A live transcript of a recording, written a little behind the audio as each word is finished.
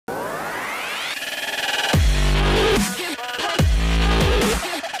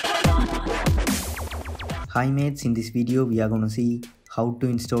Hi mates, in this video we are gonna see how to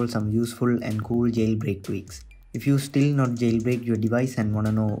install some useful and cool jailbreak tweaks. If you still not jailbreak your device and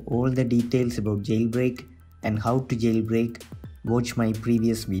wanna know all the details about jailbreak and how to jailbreak, watch my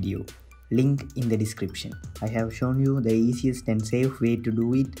previous video. Link in the description. I have shown you the easiest and safe way to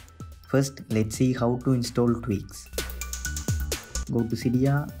do it. First, let's see how to install TWEAKS. Go to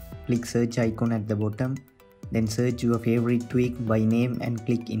Cydia, click search icon at the bottom, then search your favorite tweak by name and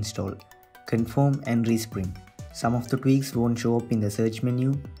click install. Confirm and respring. Some of the tweaks won't show up in the search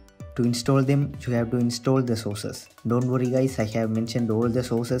menu. To install them, you have to install the sources. Don't worry guys, I have mentioned all the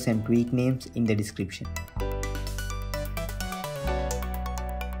sources and tweak names in the description.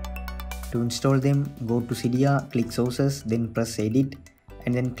 To install them, go to Cydia, click sources, then press edit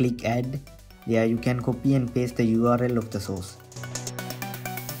and then click add. There you can copy and paste the URL of the source.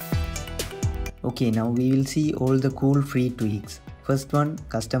 Okay, now we will see all the cool free tweaks. First one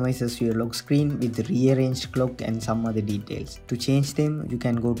customizes your lock screen with rearranged clock and some other details. To change them, you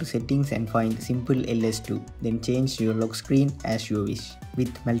can go to settings and find simple LS2. Then change your lock screen as you wish.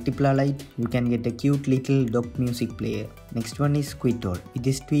 With Multipla Lite, you can get a cute little dock music player. Next one is Quit All. With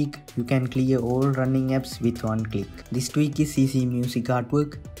this tweak, you can clear all running apps with one click. This tweak is CC Music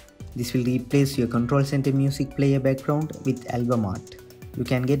Artwork. This will replace your control center music player background with album art. You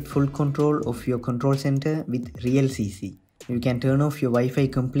can get full control of your control center with real CC. You can turn off your Wi-Fi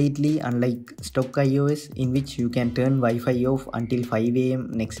completely, unlike stock iOS in which you can turn Wi-Fi off until 5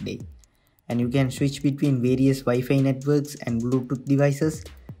 AM next day. And you can switch between various Wi-Fi networks and Bluetooth devices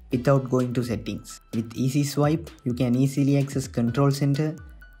without going to settings. With Easy Swipe, you can easily access Control Center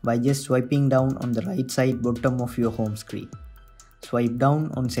by just swiping down on the right side bottom of your home screen. Swipe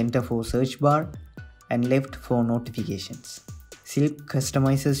down on center for search bar and left for notifications. Silk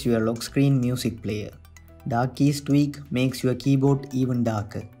customizes your lock screen music player. Dark Keys tweak makes your keyboard even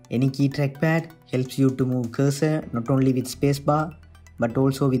darker. Any key trackpad helps you to move cursor not only with spacebar but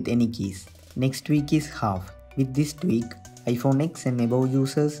also with any keys. Next tweak is Half. With this tweak, iPhone X and above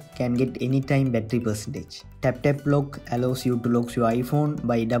users can get anytime battery percentage. Tap Tap Lock allows you to lock your iPhone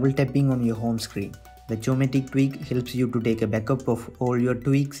by double tapping on your home screen. The Geometric tweak helps you to take a backup of all your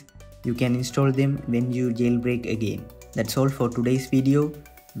tweaks. You can install them when you jailbreak again. That's all for today's video.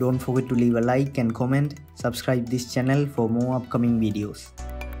 Don't forget to leave a like and comment. Subscribe this channel for more upcoming videos.